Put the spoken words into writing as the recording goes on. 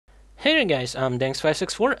Hey there guys, I'm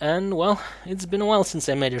Danks564 and well, it's been a while since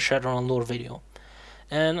I made a Shadowrun lore video.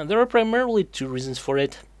 And there are primarily two reasons for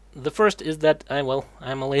it. The first is that I'm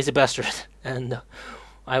a lazy bastard and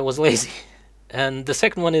I was lazy. And the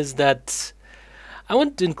second one is that I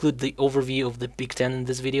want to include the overview of the Big Ten in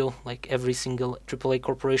this video, like every single AAA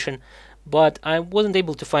corporation, but I wasn't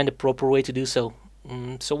able to find a proper way to do so.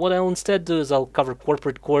 So what I'll instead do is I'll cover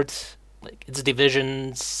corporate court, like its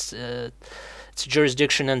divisions, its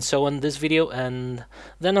jurisdiction and so on in this video, and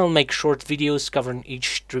then I'll make short videos covering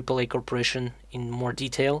each AAA corporation in more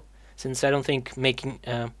detail, since I don't think making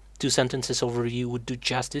a two sentences overview would do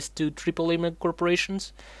justice to AAA mega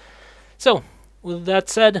corporations. So, with that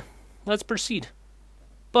said, let's proceed.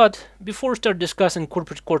 But before we start discussing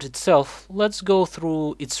corporate court itself, let's go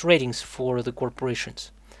through its ratings for the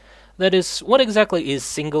corporations. That is, what exactly is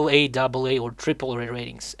single A, double A, or triple A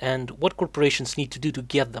ratings, and what corporations need to do to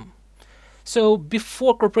get them. So,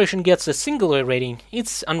 before a corporation gets a single A rating,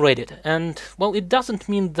 it's unrated, and, well, it doesn't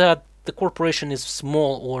mean that the corporation is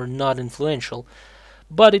small or not influential,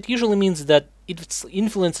 but it usually means that its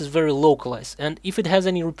influence is very localized, and if it has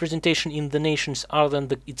any representation in the nations other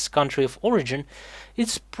than its country of origin,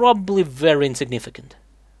 it's probably very insignificant.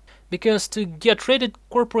 Because to get rated,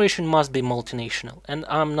 corporation must be multinational, and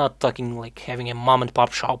I'm not talking like having a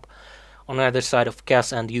mom-and-pop shop on either side of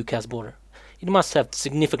CAS and UCAS border. It must have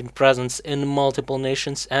significant presence in multiple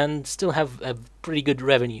nations and still have a pretty good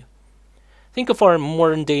revenue. Think of our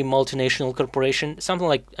modern-day multinational corporation, something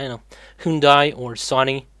like, I don't know, Hyundai or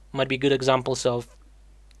Sony might be good examples of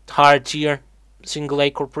higher-tier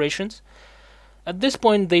single-A corporations. At this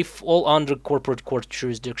point, they fall under corporate court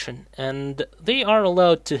jurisdiction, and they are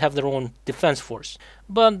allowed to have their own defense force.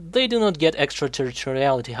 But they do not get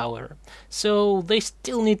extraterritoriality, however, so they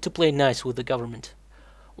still need to play nice with the government.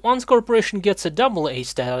 Once corporation gets a double A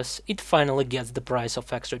status, it finally gets the price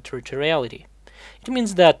of extraterritoriality. It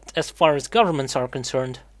means that, as far as governments are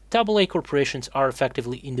concerned, double A corporations are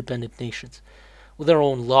effectively independent nations, with their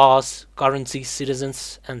own laws, currency,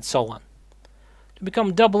 citizens, and so on. To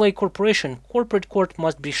become double A corporation, corporate court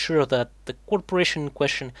must be sure that the corporation in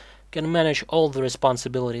question can manage all the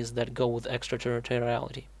responsibilities that go with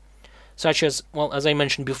extraterritoriality, such as, well, as I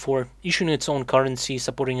mentioned before, issuing its own currency,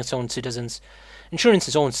 supporting its own citizens, ensuring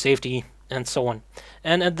its own safety, and so on.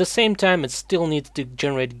 And at the same time, it still needs to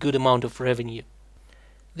generate good amount of revenue.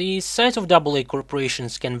 The size of AA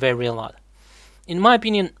corporations can vary a lot. In my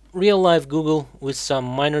opinion, real-life Google, with some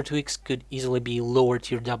minor tweaks, could easily be a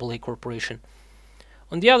lower-tier AA corporation.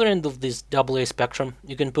 On the other end of this AA spectrum,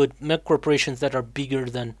 you can put mega corporations that are bigger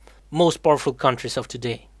than most powerful countries of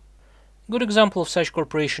today. A good example of such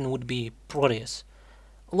corporation would be Proteus,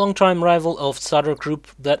 a long-time rival of Sutter Group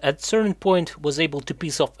that at a certain point was able to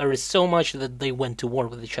piss off Ares so much that they went to war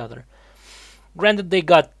with each other. Granted, they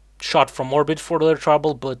got shot from orbit for their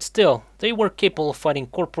trouble, but still, they were capable of fighting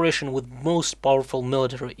corporation with most powerful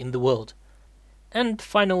military in the world. And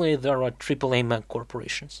finally, there are AAA mega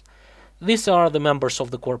corporations. These are the members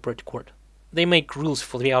of the corporate court. They make rules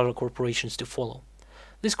for the other corporations to follow.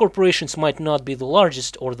 These corporations might not be the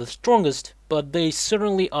largest or the strongest, but they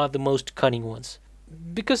certainly are the most cunning ones.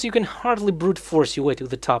 Because you can hardly brute force your way to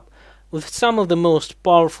the top, with some of the most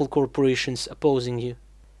powerful corporations opposing you.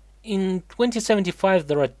 In 2075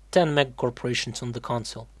 there are 10 mega corporations on the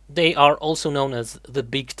console. They are also known as the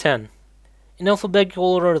Big Ten. In alphabetical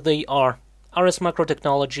order they are RS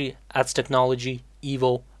Microtechnology, ATS Technology,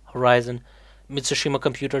 Evo, Horizon, Mitsushima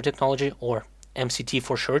Computer Technology, or MCT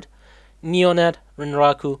for short, Neonet,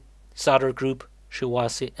 Renraku, Sutter Group,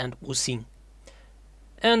 Shiwase, and Using.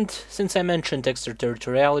 And since I mentioned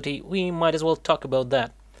extraterritoriality, we might as well talk about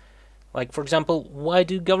that. Like, for example, why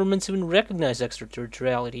do governments even recognize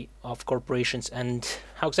extraterritoriality of corporations, and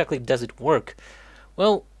how exactly does it work?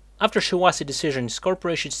 Well, after Shiwase decisions,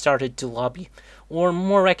 corporations started to lobby, or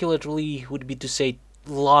more accurately would be to say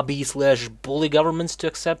lobby/bully governments to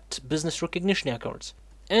accept business recognition accords.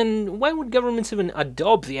 And why would governments even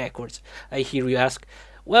adopt the accords, I hear you ask?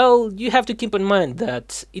 Well, you have to keep in mind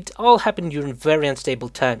that it all happened during very unstable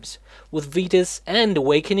times. With Vetus and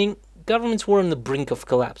Awakening, governments were on the brink of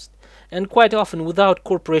collapse, and quite often without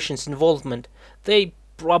corporations' involvement, they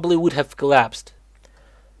probably would have collapsed.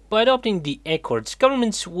 By adopting the accords,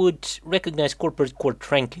 governments would recognize corporate court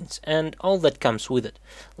rankings and all that comes with it,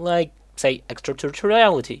 like, say,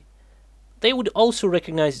 extraterritoriality. They would also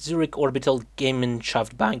recognize Zurich Orbital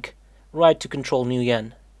Gemeinschaft Bank, right to control New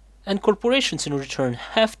Yen. And corporations in return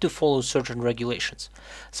have to follow certain regulations,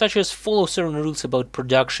 such as follow certain rules about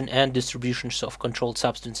production and distributions of controlled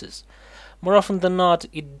substances. More often than not,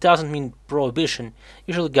 it doesn't mean prohibition,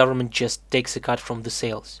 usually government just takes a cut from the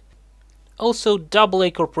sales. Also, AA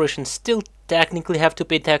corporations still technically have to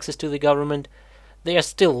pay taxes to the government. They are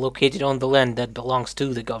still located on the land that belongs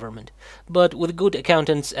to the government, but with good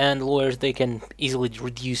accountants and lawyers they can easily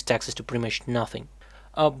reduce taxes to pretty much nothing.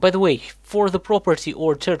 By the way, for the property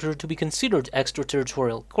or territory to be considered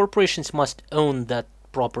extraterritorial, corporations must own that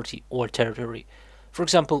property or territory. For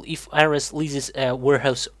example, if IRS leases a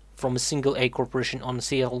warehouse from a single A corporation on the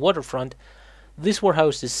Seattle waterfront, this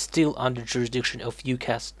warehouse is still under jurisdiction of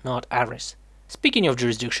UCAS, not IRS. Speaking of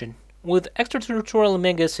jurisdiction, with extraterritorial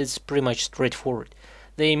megas it's pretty much straightforward.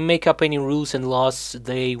 They make up any rules and laws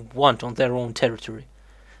they want on their own territory.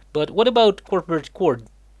 But what about corporate court?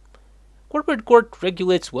 Corporate court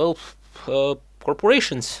regulates, well,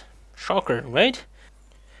 corporations. Shocker, right?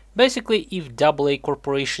 Basically, if AA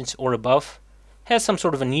corporations or above has some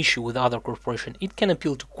sort of an issue with other corporation, it can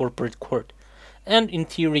appeal to corporate court. And in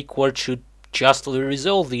theory, court should justly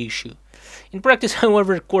resolve the issue. In practice,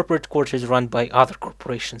 however, corporate court is run by other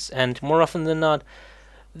corporations, and more often than not,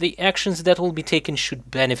 the actions that will be taken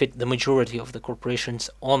should benefit the majority of the corporations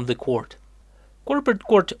on the court. Corporate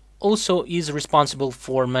court also is responsible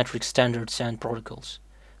for metric standards and protocols.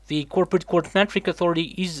 The Corporate Court Metric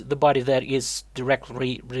Authority is the body that is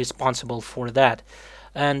directly responsible for that,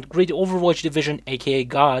 and Great Overwatch Division, aka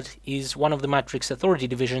GOD, is one of the Metrics Authority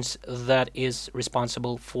divisions that is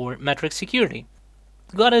responsible for metric security.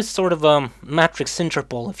 GOD is sort of a metrics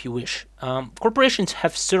Interpol, if you wish. Corporations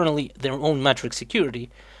have certainly their own metric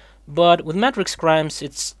security, but with metrics crimes,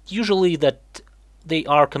 it's usually that they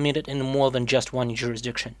are committed in more than just one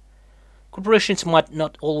jurisdiction. Corporations might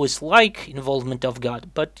not always like involvement of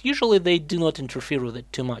GOD, but usually they do not interfere with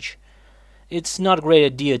it too much. It's not a great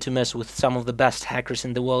idea to mess with some of the best hackers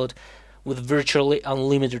in the world with virtually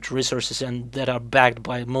unlimited resources and that are backed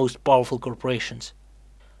by most powerful corporations.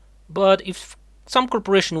 But if some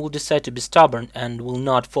corporation will decide to be stubborn and will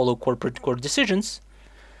not follow corporate court decisions,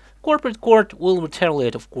 corporate court will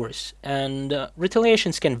retaliate, of course, and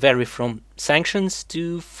retaliations can vary from sanctions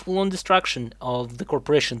to full-on destruction of the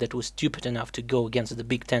corporation that was stupid enough to go against the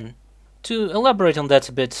Big Ten. To elaborate on that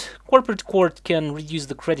a bit, corporate court can reduce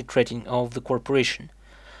the credit rating of the corporation,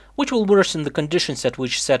 which will worsen the conditions at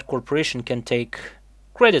which said corporation can take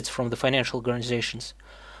credits from the financial organizations,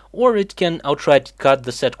 or it can outright cut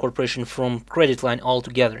the said corporation from credit line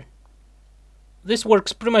altogether. This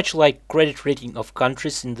works pretty much like credit rating of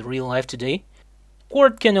countries in the real life today.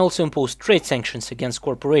 Court can also impose trade sanctions against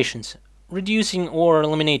corporations, reducing or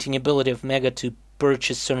eliminating ability of mega to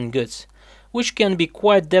purchase certain goods, which can be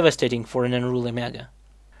quite devastating for an unruly mega.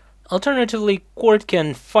 Alternatively, court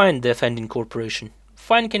can fine the offending corporation.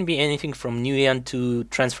 Fine can be anything from new yen to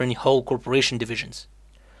transferring whole corporation divisions.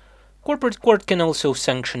 Corporate court can also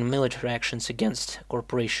sanction military actions against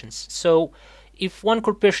corporations, so if one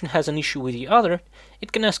corporation has an issue with the other,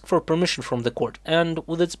 it can ask for permission from the court, and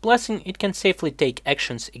with its blessing it can safely take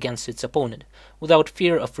actions against its opponent, without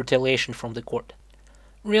fear of retaliation from the court.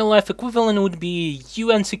 Real-life equivalent would be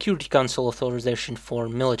UN Security Council authorization for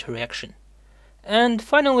military action. And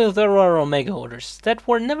finally there are Omega orders, that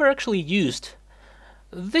were never actually used.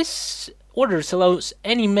 This orders allows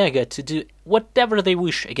any mega to do whatever they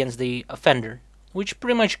wish against the offender, which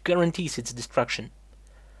pretty much guarantees its destruction.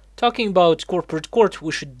 Talking about corporate court,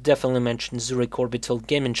 we should definitely mention Zurich Orbital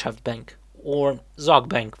Gemeinschaft Bank, or ZOG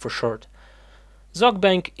Bank for short. ZOG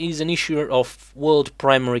Bank is an issuer of world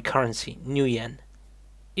primary currency, new yen.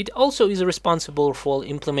 It also is responsible for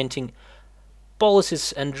implementing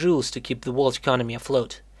policies and rules to keep the world economy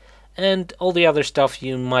afloat, and all the other stuff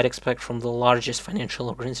you might expect from the largest financial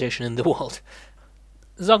organization in the world.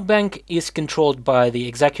 ZOG Bank is controlled by the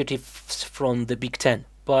executives from the Big Ten,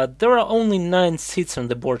 but there are only 9 seats on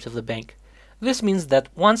the board of the bank. This means that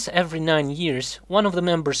once every 9 years, one of the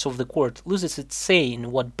members of the court loses its say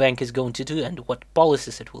in what bank is going to do and what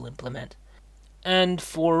policies it will implement. And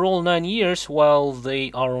for all 9 years, while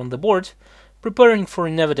they are on the board, preparing for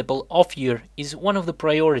inevitable off-year is one of the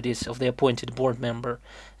priorities of the appointed board member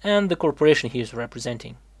and the corporation he is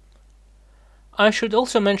representing. I should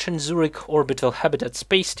also mention Zurich Orbital Habitat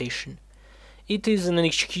Space Station. It is an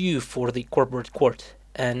HQ for the corporate court,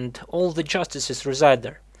 and all the justices reside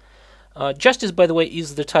there. Justice, by the way,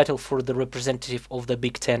 is the title for the representative of the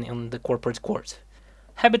Big Ten in the corporate court.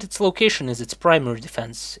 Habitat's location is its primary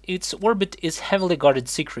defense. Its orbit is heavily guarded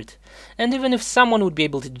secret, and even if someone would be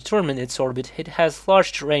able to determine its orbit, it has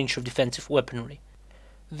large range of defensive weaponry.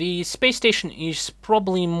 The space station is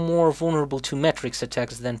probably more vulnerable to metrics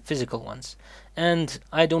attacks than physical ones, and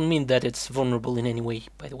I don't mean that it's vulnerable in any way,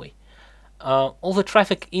 by the way. All the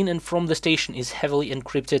traffic in and from the station is heavily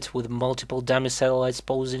encrypted with multiple dummy satellites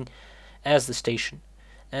posing as the station.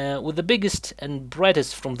 with the biggest and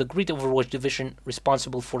brightest from the Great Overwatch division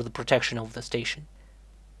responsible for the protection of the station.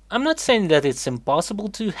 I'm not saying that it's impossible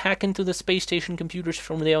to hack into the space station computers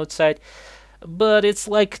from the outside, but it's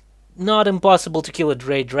like not impossible to kill a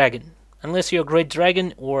great dragon. Unless you're a great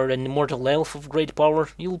dragon or an immortal elf of great power,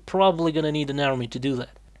 you're probably gonna need an army to do that.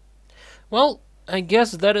 Well, I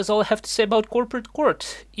guess that is all I have to say about Corporate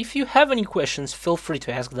Court. If you have any questions, feel free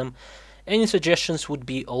to ask them. Any suggestions would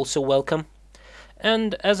be also welcome.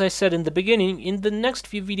 And as I said in the beginning, in the next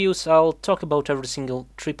few videos I'll talk about every single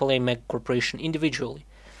AAA mega corporation individually.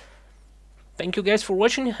 Thank you guys for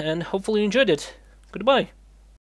watching and hopefully you enjoyed it. Goodbye.